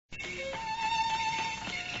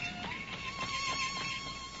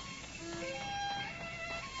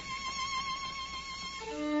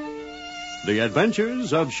The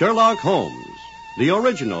Adventures of Sherlock Holmes. The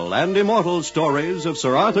original and immortal stories of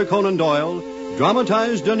Sir Arthur Conan Doyle,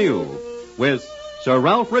 dramatized anew, with Sir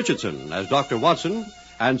Ralph Richardson as Dr. Watson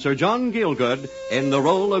and Sir John Gielgud in the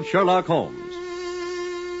role of Sherlock Holmes.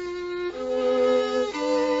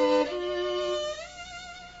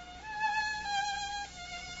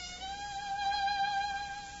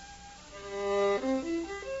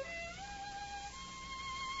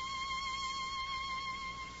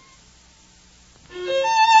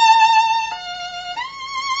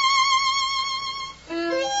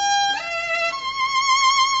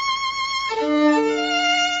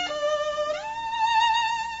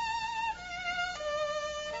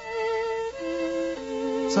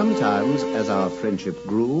 Sometimes, as our friendship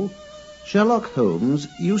grew, Sherlock Holmes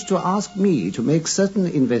used to ask me to make certain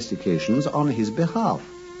investigations on his behalf.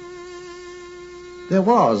 There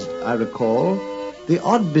was, I recall, the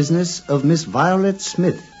odd business of Miss Violet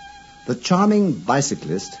Smith, the charming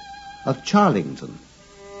bicyclist of Charlington.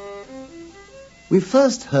 We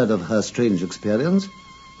first heard of her strange experience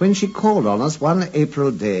when she called on us one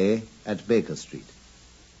April day at Baker Street.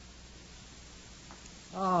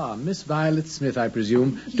 Ah, Miss Violet Smith, I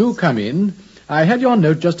presume. Yes. Do come in. I had your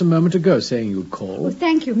note just a moment ago saying you'd call. Oh,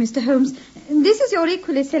 thank you, Mr. Holmes. This is your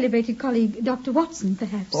equally celebrated colleague, Dr. Watson,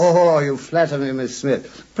 perhaps. Oh, you flatter me, Miss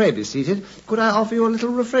Smith. Pray be seated. Could I offer you a little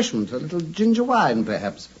refreshment, a little ginger wine,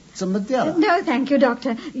 perhaps? Some Madeira? No, thank you,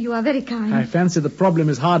 Doctor. You are very kind. I fancy the problem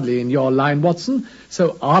is hardly in your line, Watson.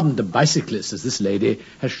 So ardent a bicyclist as this lady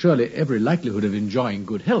has surely every likelihood of enjoying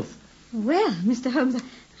good health. Well, Mr. Holmes,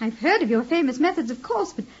 I've heard of your famous methods, of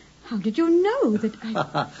course, but how did you know that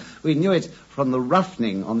I... We knew it from the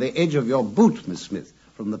roughening on the edge of your boot, Miss Smith,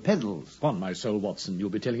 from the pedals. Upon my soul, Watson, you'll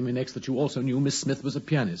be telling me next that you also knew Miss Smith was a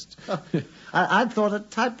pianist. I'd thought a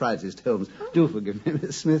typewriterist, Holmes. Do forgive me,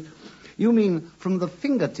 Miss Smith. You mean from the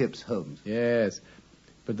fingertips, Holmes? Yes,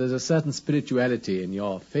 but there's a certain spirituality in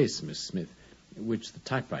your face, Miss Smith, which the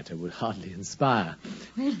typewriter would hardly inspire.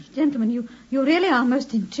 Well, gentlemen, you really are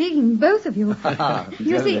most intriguing, both of you.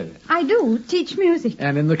 You see, I do teach music.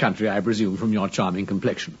 And in the country, I presume, from your charming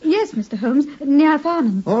complexion. Yes, Mr. Holmes, near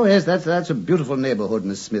Farnham. Oh, yes, that's a beautiful neighborhood,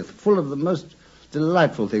 Miss Smith, full of the most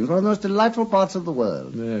delightful things, one of the most delightful parts of the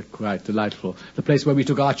world. Quite delightful. The place where we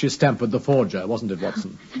took Archie's stamp with the forger, wasn't it,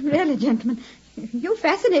 Watson? Really, gentlemen, you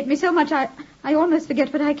fascinate me so much I almost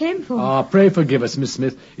forget what I came for. Ah, pray forgive us, Miss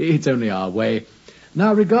Smith. It's only our way.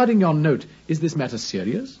 Now, regarding your note, is this matter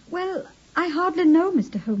serious? Well, I hardly know,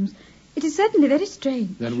 Mr. Holmes. It is certainly very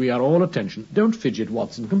strange. Then we are all attention. Don't fidget,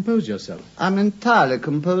 Watson. Compose yourself. I'm entirely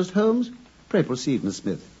composed, Holmes. Pray proceed, Miss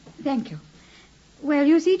Smith. Thank you. Well,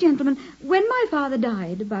 you see, gentlemen, when my father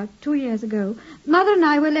died about 2 years ago, Mother and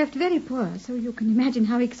I were left very poor, so you can imagine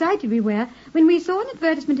how excited we were when we saw an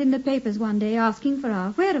advertisement in the papers one day asking for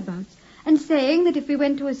our whereabouts and saying that if we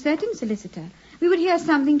went to a certain solicitor, we would hear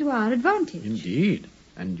something to our advantage. Indeed.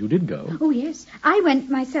 And you did go? Oh, yes. I went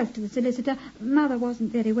myself to the solicitor. Mother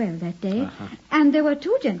wasn't very well that day. And there were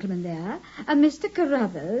two gentlemen there, a Mr.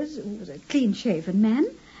 Carruthers, who was a clean-shaven man,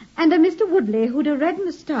 and a Mr. Woodley, who'd a red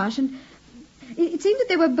moustache, and it seemed that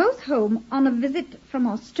they were both home on a visit from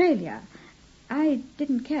Australia. I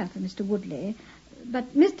didn't care for Mr. Woodley,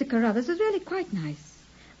 but Mr. Carruthers was really quite nice.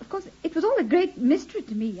 Of course, it was all a great mystery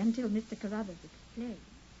to me until Mr. Carruthers explained.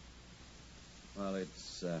 Well,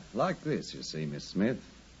 it's like this, you see, Miss Smith.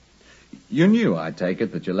 You knew, I take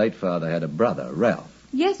it, that your late father had a brother, Ralph.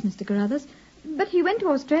 Yes, Mr. Carruthers, but he went to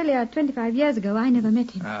Australia 25 years ago. I never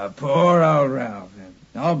met him. Poor old Ralph.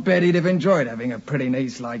 I'll bet he'd have enjoyed having a pretty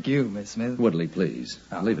niece like you, Miss Smith. Woodley, please.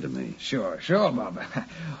 Leave it to me. Sure, Bob.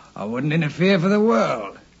 I wouldn't interfere for the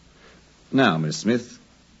world. Now, Miss Smith,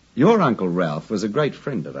 your Uncle Ralph was a great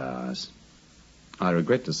friend of ours. I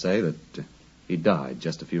regret to say that he died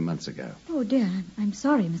just a few months ago. Oh, dear, I'm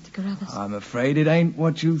sorry, Mr. Carruthers. I'm afraid it ain't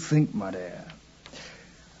what you think, my dear.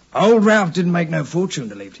 Old Ralph didn't make no fortune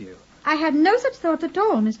to leave to you. I had no such thought at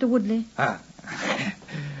all, Mr. Woodley.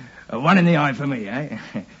 One in the eye for me, eh?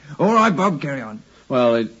 All right, Bob, carry on.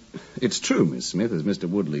 Well, it's true, Miss Smith, as Mr.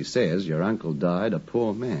 Woodley says, your uncle died a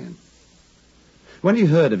poor man. When he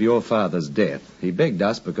heard of your father's death, he begged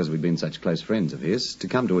us, because we'd been such close friends of his, to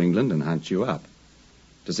come to England and hunt you up.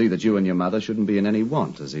 To see that you and your mother shouldn't be in any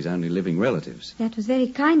want as his only living relatives. That was very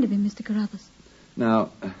kind of him, Mr. Carruthers.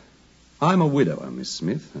 Now, I'm a widower, Miss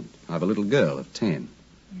Smith, and I've a little girl of 10.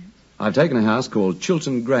 Yes. I've taken a house called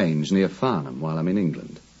Chiltern Grange near Farnham while I'm in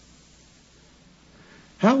England.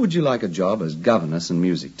 How would you like a job as governess and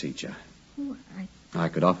music teacher? Oh, I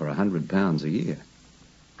could offer £100 a year.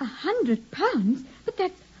 £100? But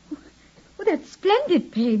that's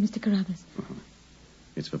splendid pay, Mr. Carruthers.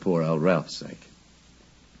 It's for poor old Ralph's sake.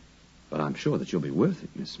 But I'm sure that you'll be worth it,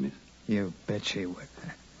 Miss Smith. You bet she would.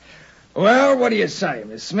 Well, what do you say,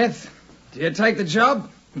 Miss Smith? Do you take the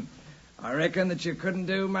job? I reckon that you couldn't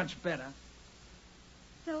do much better.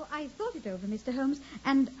 So I thought it over, Mr. Holmes,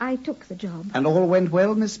 and I took the job. And all went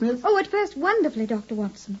well, Miss Smith? Oh, at first, wonderfully, Dr.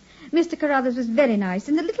 Watson. Mr. Carruthers was very nice,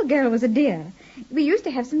 and the little girl was a dear. We used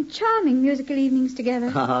to have some charming musical evenings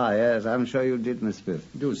together. Ah, yes, I'm sure you did, Miss Smith.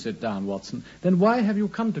 Do sit down, Watson. Then why have you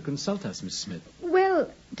come to consult us, Miss Smith? Well,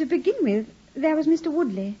 to begin with, there was Mr.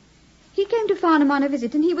 Woodley. He came to Farnham on a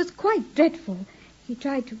visit, and he was quite dreadful. He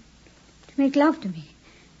tried to make love to me.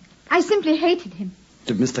 I simply hated him.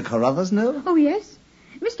 Did Mr. Carruthers know? Oh, yes.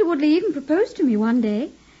 Mr. Woodley even proposed to me one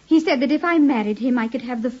day. He said that if I married him, I could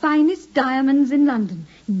have the finest diamonds in London.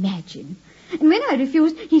 Imagine. And when I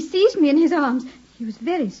refused, he seized me in his arms. He was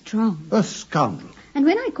very strong. A scoundrel. And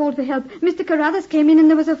when I called for help, Mr. Carruthers came in and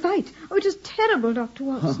there was a fight. Oh, it was terrible, Dr.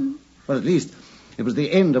 Watson. Well, at least it was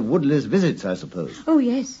the end of Woodley's visits, I suppose. Oh,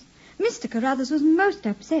 yes. Mr. Carruthers was most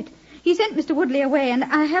upset. He sent Mr. Woodley away, and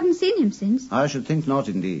I haven't seen him since. I should think not,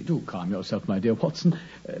 indeed. Do calm yourself, my dear Watson.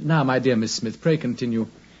 Now, my dear Miss Smith, pray continue.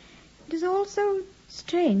 It is all so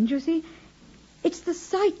strange, you see. It's the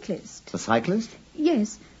cyclist. The cyclist?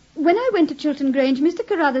 Yes. When I went to Chiltern Grange, Mr.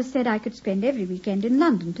 Carruthers said I could spend every weekend in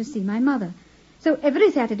London to see my mother. So every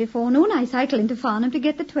Saturday forenoon I cycle into Farnham to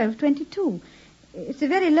get the 12:22. It's a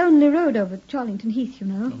very lonely road over Charlington Heath, you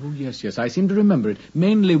know. Oh, yes, I seem to remember it.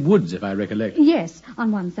 Mainly woods, if I recollect. Yes,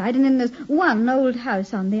 on one side, and then there's one old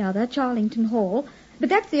house on the other, Charlington Hall. But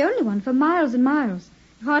that's the only one for miles and miles.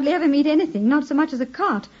 You hardly ever meet anything, not so much as a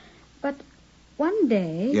cart. But one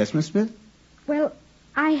day... Yes, Miss Smith? Well,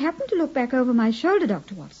 I happened to look back over my shoulder,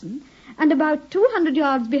 Dr. Watson, and about 200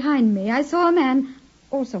 yards behind me I saw a man,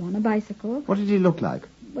 also on a bicycle. What did he look like?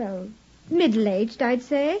 Well, middle-aged, I'd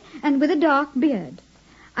say, and with a dark beard.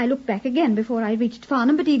 I looked back again before I reached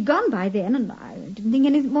Farnham, but he'd gone by then, and I didn't think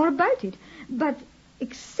any more about it. But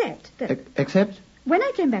except that... Except? When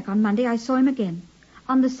I came back on Monday, I saw him again,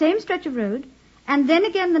 on the same stretch of road, and then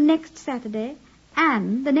again the next Saturday,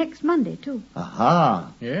 and the next Monday, too.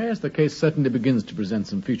 Aha. Yes, the case certainly begins to present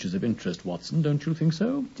some features of interest, Watson. Don't you think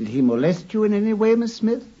so? Did he molest you in any way, Miss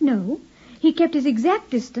Smith? No. He kept his exact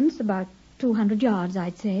distance, about 200 yards,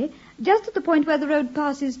 I'd say, just at the point where the road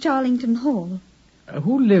passes Charlington Hall.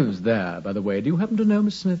 Who lives there, by the way? Do you happen to know,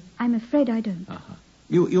 Miss Smith? I'm afraid I don't. Uh-huh.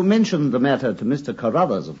 You mentioned the matter to Mr.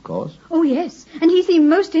 Carruthers, of course. Oh, yes, and he seemed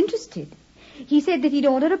most interested. He said that he'd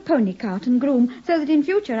order a pony cart and groom so that in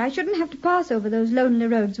future I shouldn't have to pass over those lonely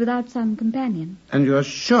roads without some companion. And you're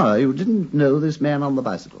sure you didn't know this man on the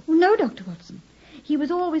bicycle? Oh, no, Dr. Watson. He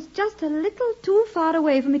was always just a little too far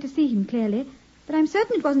away for me to see him clearly, but I'm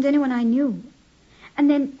certain it wasn't anyone I knew. And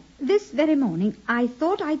then, this very morning, I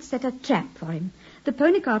thought I'd set a trap for him. The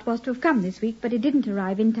pony cart was to have come this week, but it didn't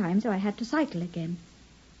arrive in time, so I had to cycle again.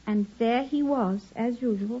 And there he was, as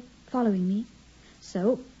usual, following me.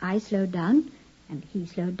 So I slowed down, and he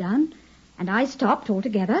slowed down, and I stopped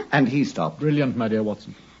altogether. And he stopped. Brilliant, my dear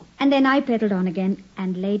Watson. And then I pedalled on again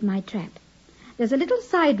and laid my trap. There's a little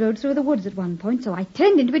side road through the woods at one point, so I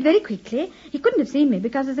turned into it very quickly. He couldn't have seen me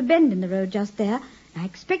because there's a bend in the road just there. I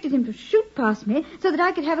expected him to shoot past me so that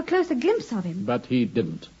I could have a closer glimpse of him. But he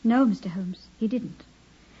didn't. No, Mr. Holmes, he didn't.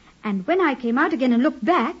 And when I came out again and looked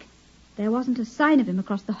back, there wasn't a sign of him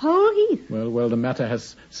across the whole heath. Well, the matter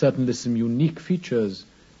has certainly some unique features.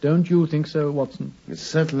 Don't you think so, Watson? It's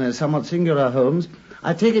certainly somewhat singular, Holmes.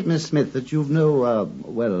 I take it, Miss Smith, that you've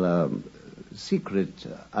no, secret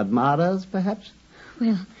admirers, perhaps?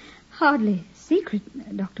 Well, hardly secret,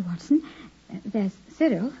 Dr. Watson. There's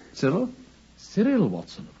Cyril. Cyril? Cyril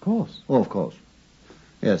Watson, of course. Oh, of course.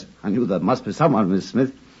 Yes, I knew there must be someone, Miss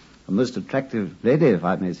Smith. A most attractive lady, if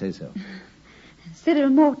I may say so. Cyril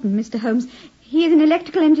Morton, Mr. Holmes. He is an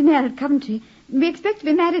electrical engineer at Coventry. We expect to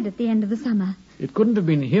be married at the end of the summer. It couldn't have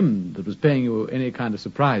been him that was paying you any kind of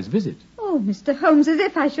surprise visit. Oh, Mr. Holmes, as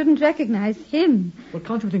if I shouldn't recognize him. Well,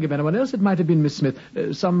 can't you think of anyone else? It might have been Miss Smith.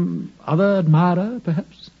 Some other admirer,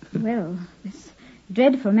 perhaps? Well, this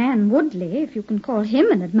dreadful man Woodley, if you can call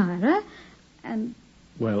him an admirer, and...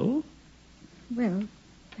 Well,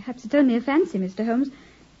 perhaps it's only a fancy, Mr. Holmes,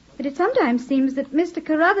 but it sometimes seems that Mr.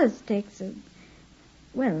 Carruthers takes an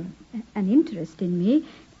interest in me.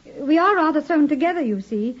 We are rather thrown together, you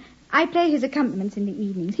see. I play his accompaniments in the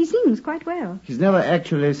evenings. He sings quite well. He's never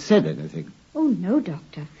actually said anything. Oh, no,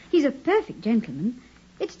 Doctor. He's a perfect gentleman.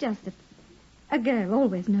 It's just that a girl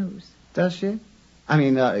always knows. Does she? I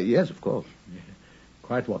mean, yes, of course. Yeah.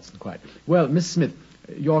 Quite, Watson, quite. Well, Miss Smith,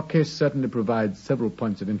 your case certainly provides several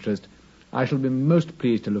points of interest. I shall be most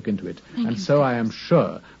pleased to look into it. Thank and you, so Mr. I am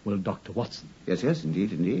sure will Dr. Watson. Yes,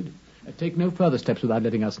 indeed. Take no further steps without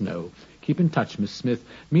letting us know. Keep in touch, Miss Smith.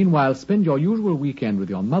 Meanwhile, spend your usual weekend with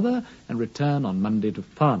your mother and return on Monday to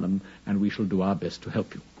Farnham, and we shall do our best to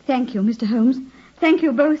help you. Thank you, Mr. Holmes. Thank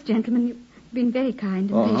you both, gentlemen. You've been very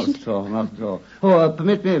kind and patient. Not at all, not at all. Oh,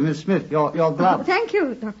 permit me, Miss Smith, your glove. Oh, thank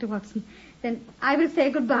you, Dr. Watson. Then I will say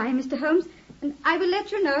goodbye, Mr. Holmes, and I will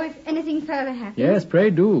let you know if anything further happens. Yes, pray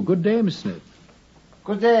do. Good day, Miss Smith.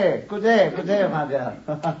 Good day, my dear.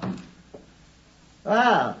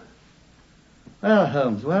 Well,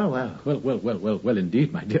 Holmes, well. Well,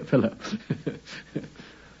 indeed, my dear fellow.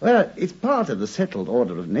 Well, it's part of the settled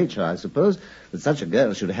order of nature, I suppose, that such a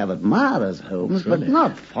girl should have admirers, Holmes, Surely. but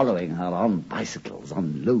not following her on bicycles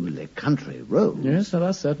on lonely country roads. Yes, there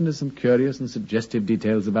are certainly some curious and suggestive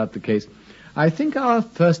details about the case. I think our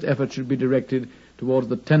first effort should be directed towards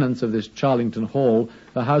the tenants of this Charlington Hall,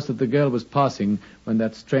 the house that the girl was passing when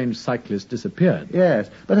that strange cyclist disappeared. Yes,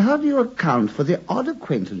 but how do you account for the odd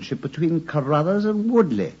acquaintanceship between Carruthers and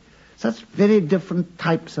Woodley? Such very different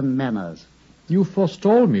types and manners. You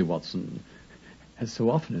forestall me, Watson. As so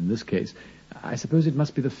often in this case, I suppose it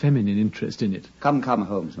must be the feminine interest in it. Come,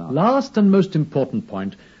 Holmes, now. Last and most important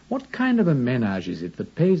point, what kind of a menage is it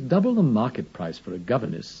that pays double the market price for a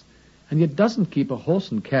governess, and yet doesn't keep a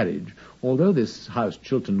horse and carriage, although this house,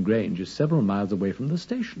 Chiltern Grange, is several miles away from the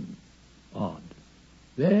station? Odd.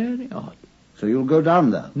 Very odd. So you'll go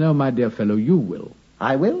down there? No, my dear fellow, you will.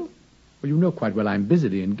 I will? Well, you know quite well I'm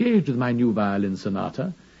busily engaged with my new violin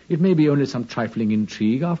sonata. It may be only some trifling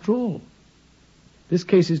intrigue after all. This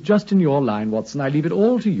case is just in your line, Watson. I leave it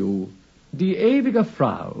all to you. Die ewige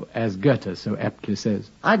Frau, as Goethe so aptly says.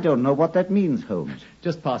 I don't know what that means, Holmes.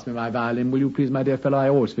 Just pass me my violin, will you please, my dear fellow? I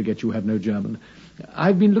always forget you have no German.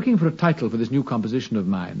 I've been looking for a title for this new composition of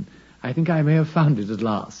mine. I think I may have found it at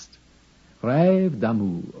last. Rêve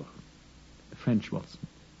d'amour. French, Watson.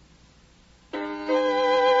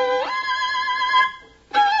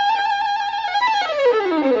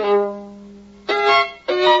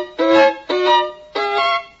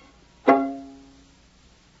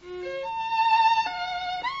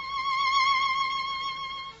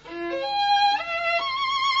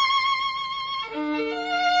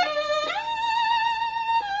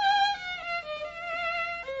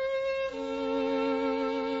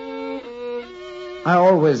 I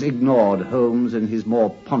always ignored Holmes in his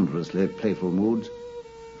more ponderously playful moods.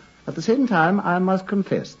 At the same time, I must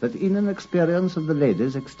confess that in an experience of the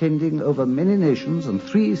ladies extending over many nations and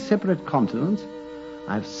 3 separate continents,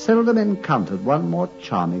 I've seldom encountered one more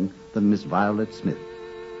charming than Miss Violet Smith,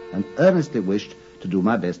 and earnestly wished to do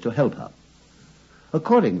my best to help her.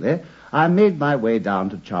 Accordingly, I made my way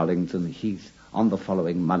down to Charlington Heath on the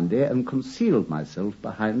following Monday and concealed myself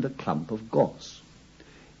behind a clump of gorse.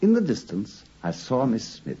 In the distance, I saw Miss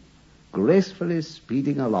Smith gracefully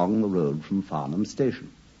speeding along the road from Farnham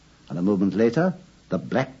Station, and a moment later, the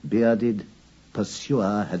black-bearded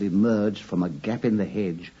pursuer had emerged from a gap in the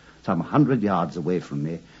hedge some 100 yards away from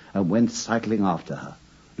me and went cycling after her,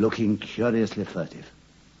 looking curiously furtive.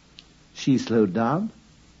 She slowed down,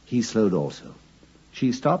 he slowed also.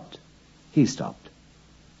 She stopped, he stopped.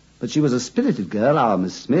 But she was a spirited girl, our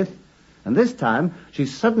Miss Smith, and this time she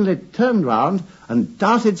suddenly turned round and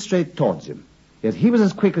darted straight towards him. Yet he was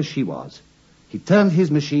as quick as she was. He turned his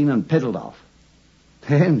machine and pedalled off.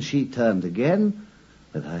 Then she turned again,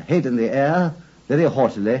 with her head in the air, very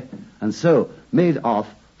haughtily, and so made off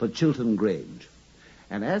for Chiltern Grange.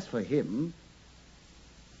 And as for him...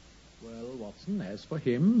 Well, Watson, as for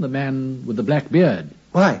him, the man with the black beard...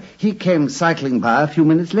 Why, he came cycling by a few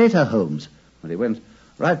minutes later, Holmes, when he went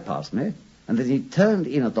right past me, and then he turned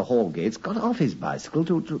in at the hall gates, got off his bicycle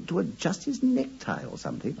to adjust his necktie or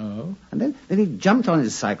something. Oh? And then he jumped on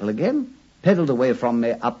his cycle again, pedalled away from me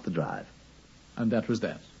up the drive. And that was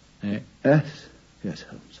that, eh? Yes,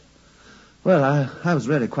 Holmes. Well, I was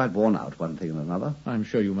really quite worn out, one thing and another. I'm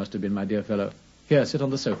sure you must have been, my dear fellow. Here, sit on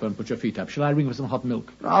the sofa and put your feet up. Shall I ring for some hot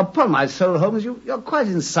milk? Oh, upon my soul, Holmes, you're quite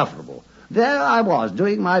insufferable. There I was,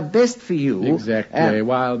 doing my best for you. Exactly,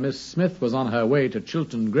 while Miss Smith was on her way to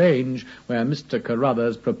Chiltern Grange, where Mr.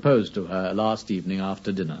 Carruthers proposed to her last evening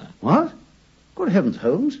after dinner. What? Good heavens,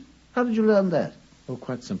 Holmes. How did you learn that? Oh,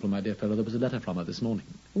 quite simple, my dear fellow. There was a letter from her this morning.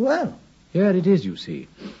 Well? Here it is, you see.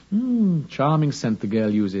 Charming scent the girl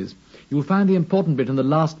uses. You'll find the important bit in the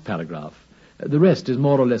last paragraph. The rest is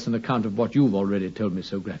more or less an account of what you've already told me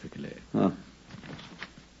so graphically. Oh.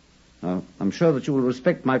 I'm sure that you will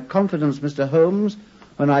respect my confidence, Mr. Holmes,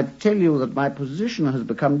 when I tell you that my position has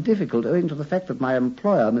become difficult owing to the fact that my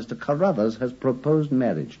employer, Mr. Carruthers, has proposed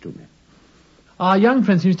marriage to me. Our young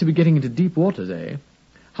friend seems to be getting into deep waters, eh?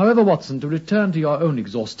 However, Watson, to return to your own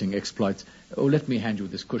exhausting exploits... Oh, let me hand you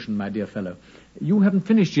this cushion, my dear fellow. You haven't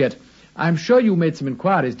finished yet. I'm sure you made some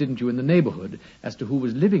inquiries, didn't you, in the neighborhood as to who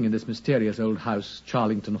was living in this mysterious old house,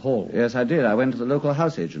 Charlington Hall? Yes, I did. I went to the local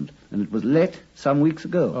house agent, and it was let some weeks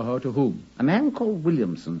ago. Oh, to whom? A man called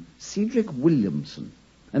Williamson, Cedric Williamson,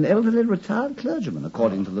 an elderly retired clergyman,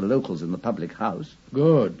 according to the locals in the public house.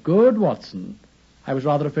 Good, Watson. I was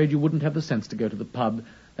rather afraid you wouldn't have the sense to go to the pub.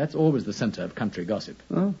 That's always the centre of country gossip.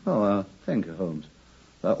 Thank you, Holmes.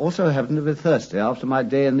 I also happened to be thirsty after my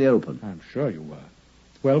day in the open. I'm sure you were.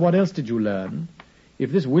 Well, what else did you learn?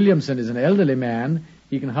 If this Williamson is an elderly man,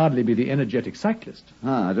 he can hardly be the energetic cyclist.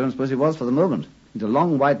 I don't suppose he was for the moment. He's a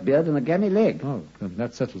long white beard and a gammy leg. Oh, then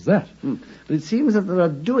that settles that. But it seems that there are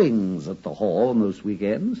doings at the hall most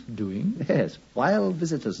weekends. Doings? Yes, wild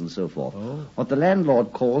visitors and so forth. Oh. What the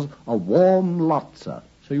landlord calls a warm lot, sir.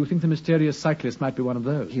 So you think the mysterious cyclist might be one of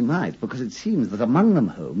those? He might, because it seems that among them,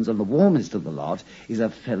 Holmes, and the warmest of the lot, is a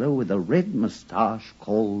fellow with a red moustache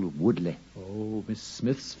called Woodley. Oh, Miss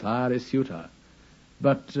Smith's fiery suitor.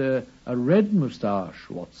 But a red moustache,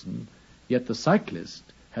 Watson, yet the cyclist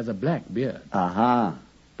has a black beard. Aha,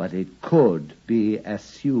 but it could be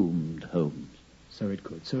assumed, Holmes. So it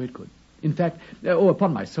could. In fact,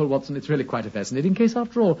 upon my soul, Watson, it's really quite a fascinating case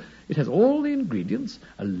after all. It has all the ingredients: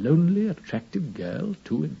 a lonely, attractive girl,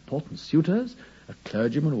 2 important suitors, a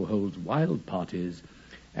clergyman who holds wild parties,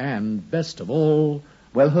 and, best of all...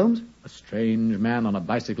 Well, Holmes? A strange man on a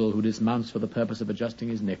bicycle who dismounts for the purpose of adjusting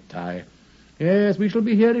his necktie. Yes, we shall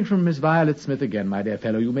be hearing from Miss Violet Smith again, my dear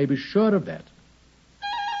fellow. You may be sure of that.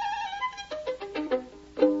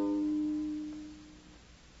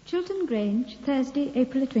 Chiltern Grange, Thursday,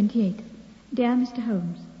 April 28th. Dear Mr.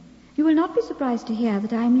 Holmes, you will not be surprised to hear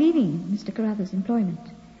that I am leaving Mr. Carruthers' employment.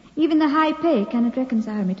 Even the high pay cannot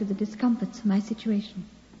reconcile me to the discomforts of my situation.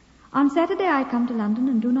 On Saturday I come to London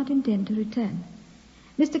and do not intend to return.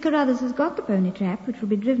 Mr. Carruthers has got the pony trap, which will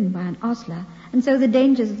be driven by an ostler, and so the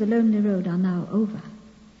dangers of the lonely road are now over.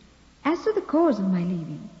 As to the cause of my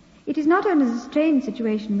leaving, it is not only the strained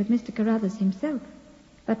situation with Mr. Carruthers himself,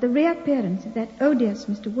 but the reappearance of that odious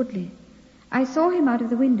Mr. Woodley. I saw him out of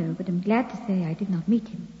the window, but am glad to say I did not meet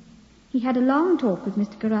him. He had a long talk with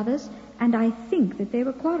Mr. Carruthers, and I think that they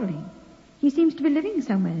were quarrelling. He seems to be living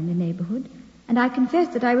somewhere in the neighborhood, and I confess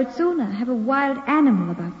that I would sooner have a wild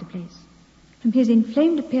animal about the place. From his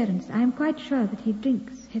inflamed appearance, I am quite sure that he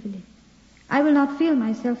drinks heavily. I will not feel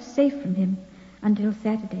myself safe from him until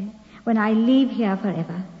Saturday, when I leave here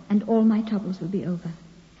forever, and all my troubles will be over.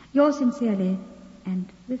 Yours sincerely, and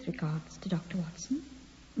with regards to Dr. Watson,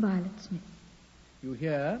 Violet Smith. You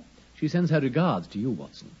hear? She sends her regards to you,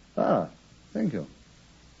 Watson. Thank you.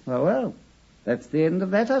 Well, that's the end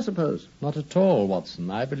of that, I suppose. Not at all,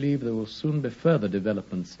 Watson. I believe there will soon be further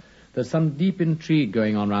developments. There's some deep intrigue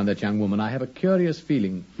going on around that young woman. I have a curious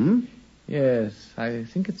feeling. Yes, I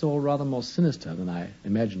think it's all rather more sinister than I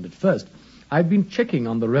imagined at first. I've been checking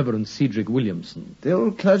on the Reverend Cedric Williamson. The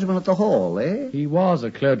old clergyman at the hall, eh? He was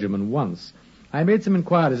a clergyman once. I made some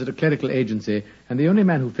inquiries at a clerical agency, and the only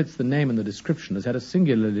man who fits the name and the description has had a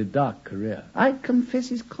singularly dark career. I confess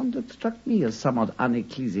his conduct struck me as somewhat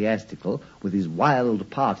unecclesiastical, with his wild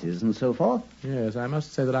parties and so forth. Yes, I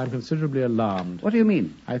must say that I'm considerably alarmed. What do you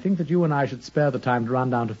mean? I think that you and I should spare the time to run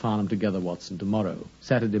down to Farnham together, Watson, tomorrow,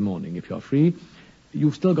 Saturday morning, if you're free.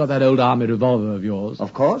 You've still got that old army revolver of yours.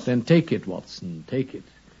 Of course. Then take it, Watson, take it.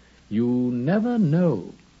 You never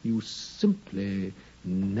know. You simply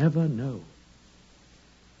never know.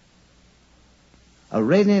 A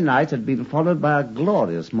rainy night had been followed by a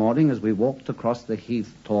glorious morning as we walked across the heath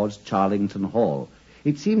towards Charlington Hall.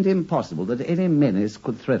 It seemed impossible that any menace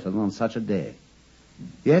could threaten on such a day.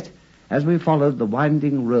 Yet, as we followed the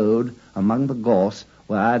winding road among the gorse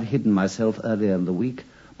where I had hidden myself earlier in the week,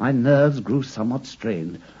 my nerves grew somewhat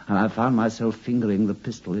strained, and I found myself fingering the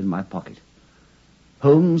pistol in my pocket.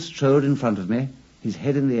 Holmes strode in front of me, his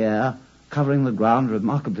head in the air, covering the ground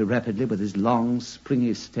remarkably rapidly with his long,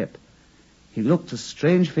 springy step. He looked a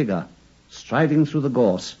strange figure, striding through the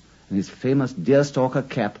gorse in his famous deerstalker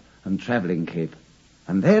cap and travelling cape.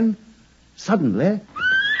 And then, suddenly...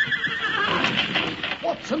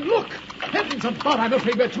 Watson, look! Heavens above, I'm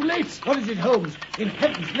afraid we're too late. What is it, Holmes? In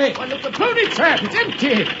heaven's name! Why, look, the pony trap! It's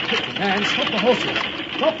empty! Quick, man, stop the horses.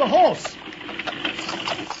 Stop the horse!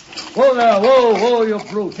 Whoa there, whoa, you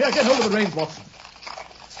brute. Here, get hold of the reins, Watson.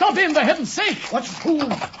 Stop him, for heaven's sake! What fool?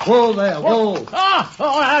 Whoa there, whoa.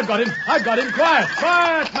 I've got him.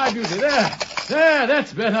 Quiet, my beauty. There,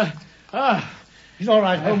 that's better. He's all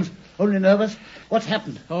right, Holmes. Only nervous. What's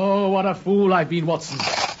happened? Oh, what a fool I've been, Watson.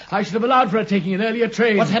 I should have allowed for her taking an earlier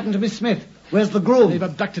train. What happened to Miss Smith? Where's the groom? They've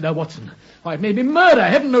abducted her, Watson. Why, it may be murder,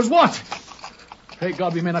 heaven knows what. Pray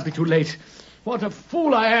God we may not be too late. What a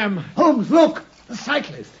fool I am. Holmes, look! The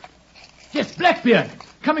cyclist. Yes, Blackbeard,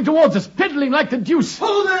 coming towards us, piddling like the deuce.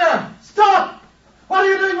 Hold there! Stop! What are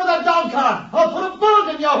you doing with that dog cart? I'll put a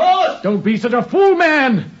bullet in your horse! Don't be such a fool,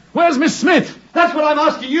 man. Where's Miss Smith? That's what I'm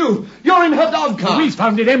asking you. You're in her dog cart. We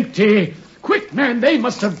found it empty. Quick, man, they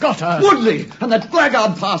must have got her. Woodley and that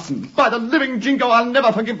blackguard parson. By the living jingo, I'll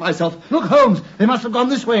never forgive myself. Look, Holmes, they must have gone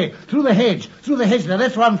this way, through the hedge. Through the hedge there,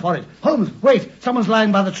 let's run for it. Holmes, wait, someone's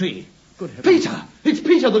lying by the tree. Good heavens. Peter! It's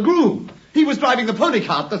Peter the groom. He was driving the pony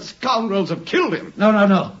cart. The scoundrels have killed him.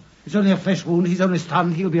 No. It's only a flesh wound. He's only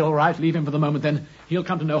stunned. He'll be all right. Leave him for the moment, then. He'll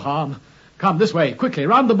come to no harm. Come this way, quickly,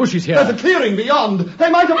 round the bushes here. There's a clearing beyond. They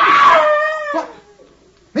might have... What?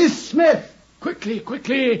 Miss Smith! Quickly,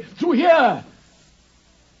 through here.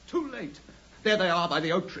 Too late. There they are by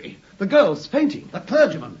the oak tree. The girl's fainting. The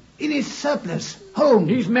clergyman, in his surplice. Holmes.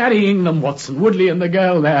 He's marrying them, Watson. Woodley and the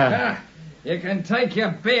girl there. You can take your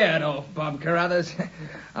beard off, Bob Carruthers.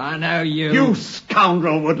 I know you. You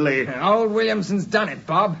scoundrel, Woodley. Old Williamson's done it,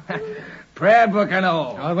 Bob. Prayer book and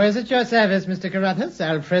all. Always at your service, Mr. Carruthers.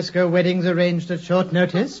 Al fresco weddings arranged at short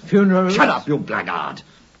notice. Funerals. Shut up, you blackguard.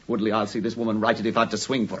 Woodley, I'll see this woman righted if I have to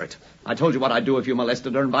swing for it. I told you what I'd do if you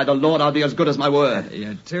molested her, and by the Lord, I'll be as good as my word.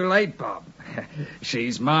 You're too late, Bob.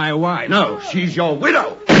 She's my wife. No, she's your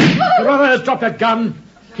widow. Carruthers, drop that gun.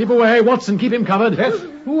 Keep away, Watson. Keep him covered.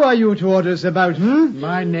 Who are you to order us about,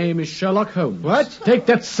 My name is Sherlock Holmes. What? Take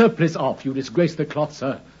that surplice off. You disgrace the cloth,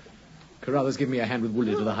 sir. Carruthers, give me a hand with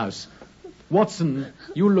Woodley to the house. Watson,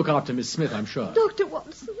 you'll look after Miss Smith, I'm sure. Dr.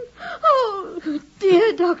 Watson. Oh,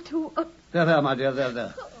 dear Dr. Watson. There, my dear,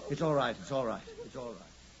 there. It's all right.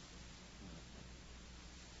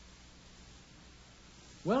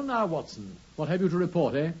 Well, now, Watson, what have you to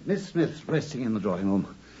report, eh? Miss Smith's resting in the drawing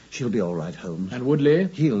room. She'll be all right, Holmes. And Woodley?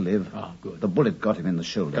 He'll live. Ah, good. The bullet got him in the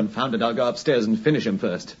shoulder. Confound it, I'll go upstairs and finish him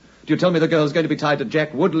first. Do you tell me the girl's going to be tied to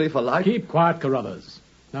Jack Woodley for life? Keep quiet, Carruthers.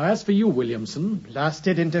 Now, as for you, Williamson...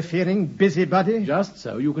 Blasted, interfering, busybody? Just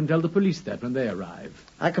so. You can tell the police that when they arrive.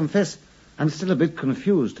 I confess, I'm still a bit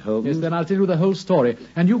confused, Holmes. Yes, then I'll tell you the whole story.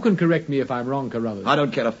 And you can correct me if I'm wrong, Carruthers. I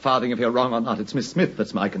don't care a farthing if you're wrong or not. It's Miss Smith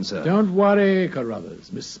that's my concern. Don't worry,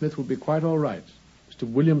 Carruthers. Miss Smith will be quite all right. Mr.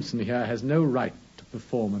 Williamson here has no right to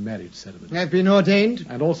perform a marriage ceremony. I've been ordained.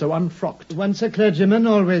 And also unfrocked. Once a clergyman,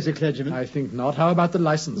 always a clergyman. I think not. How about the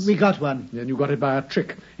license? We got one. Then you got it by a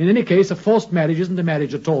trick. In any case, a forced marriage isn't a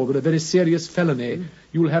marriage at all, but a very serious felony.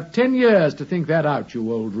 You'll have 10 years to think that out,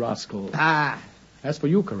 you old rascal. As for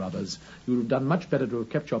you, Carruthers, you'd have done much better to have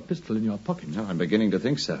kept your pistol in your pocket. No, I'm beginning to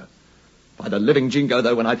think so. By the living jingo,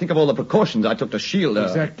 though, when I think of all the precautions I took to shield her...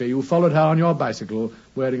 Exactly. You followed her on your bicycle,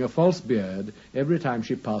 wearing a false beard, every time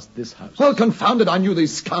she passed this house. Well, confound it, I knew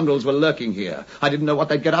these scoundrels were lurking here. I didn't know what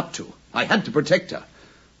they'd get up to. I had to protect her.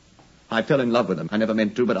 I fell in love with them. I never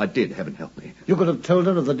meant to, but I did, heaven help me. You could have told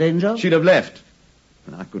her of the danger? She'd have left.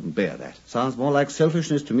 And I couldn't bear that. Sounds more like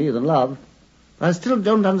selfishness to me than love. I still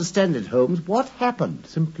don't understand it, Holmes. What happened?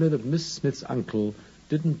 Simply that Miss Smith's uncle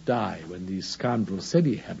didn't die when these scoundrels said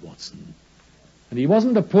he had, Watson. And he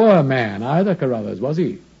wasn't a poor man either, Carruthers, was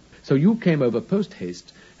he? So you came over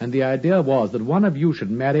post-haste, and the idea was that one of you should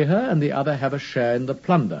marry her and the other have a share in the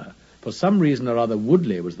plunder. For some reason or other,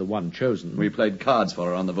 Woodley was the one chosen. We played cards for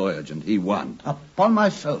her on the voyage, and he won. Upon my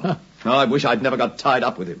soul. Oh, I wish I'd never got tied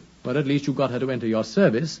up with him. But at least you got her to enter your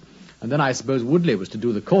service. And then I suppose Woodley was to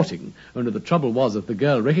do the courting, only the trouble was that the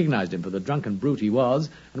girl recognized him for the drunken brute he was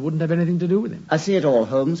and wouldn't have anything to do with him. I see it all,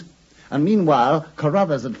 Holmes. And meanwhile,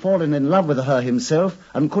 Carruthers had fallen in love with her himself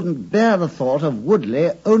and couldn't bear the thought of Woodley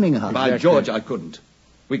owning her. By George, I couldn't.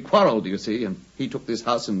 We quarreled, you see, and he took this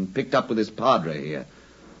house and picked up with his padre here.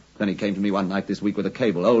 Then he came to me one night this week with a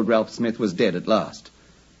cable. Old Ralph Smith was dead at last.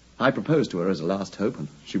 I proposed to her as a last hope, and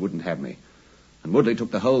she wouldn't have me. And Woodley took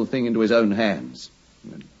the whole thing into his own hands.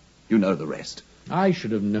 And you know the rest. I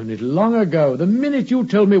should have known it long ago, the minute you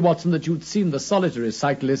told me, Watson, that you'd seen the solitary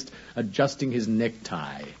cyclist adjusting his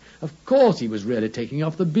necktie. Of course he was really taking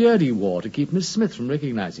off the beard he wore to keep Miss Smith from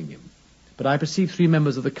recognizing him. But I perceive 3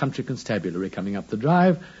 members of the country constabulary coming up the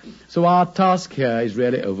drive, so our task here is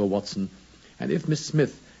really over, Watson. And if Miss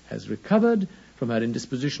Smith has recovered from her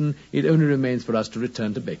indisposition, it only remains for us to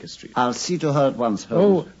return to Baker Street. I'll see to her at once,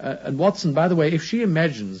 Holmes. And Watson, by the way, if she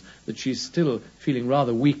imagines that she's still feeling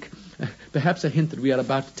rather weak, perhaps a hint that we are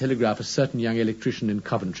about to telegraph a certain young electrician in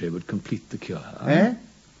Coventry would complete the cure. Eh?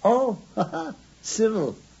 Oh,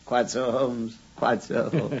 Cyril. Quite so, Holmes. Quite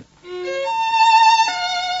so.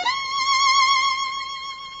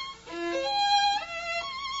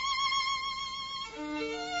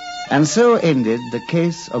 And so ended the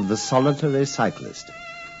case of the solitary cyclist.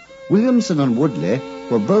 Williamson and Woodley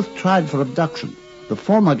were both tried for abduction, the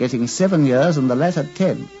former getting 7 years and the latter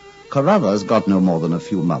 10. Carruthers got no more than a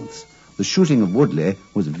few months. the shooting of Woodley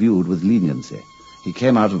was viewed with leniency. He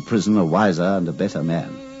came out of prison a wiser and a better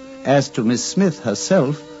man. As to Miss Smith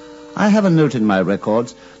herself, I have a note in my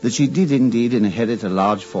records that she did indeed inherit a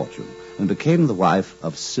large fortune and became the wife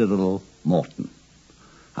of Cyril Morton.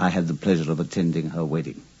 I had the pleasure of attending her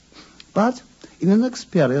wedding. But in an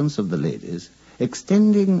experience of the ladies,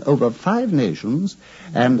 extending over 5 nations,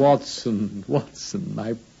 and... Watson,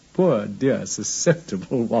 my poor, dear,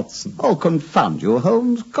 susceptible Watson. Oh, confound you,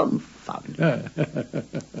 Holmes, confound you.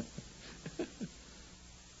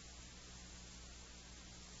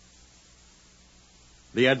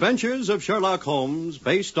 The Adventures of Sherlock Holmes,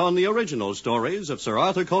 based on the original stories of Sir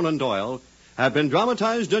Arthur Conan Doyle, have been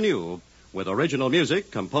dramatized anew with original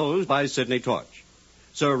music composed by Sidney Torch.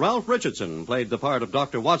 Sir Ralph Richardson played the part of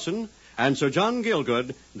Dr. Watson, and Sir John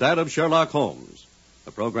Gielgud that of Sherlock Holmes.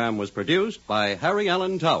 The program was produced by Harry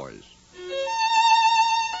Allen Towers.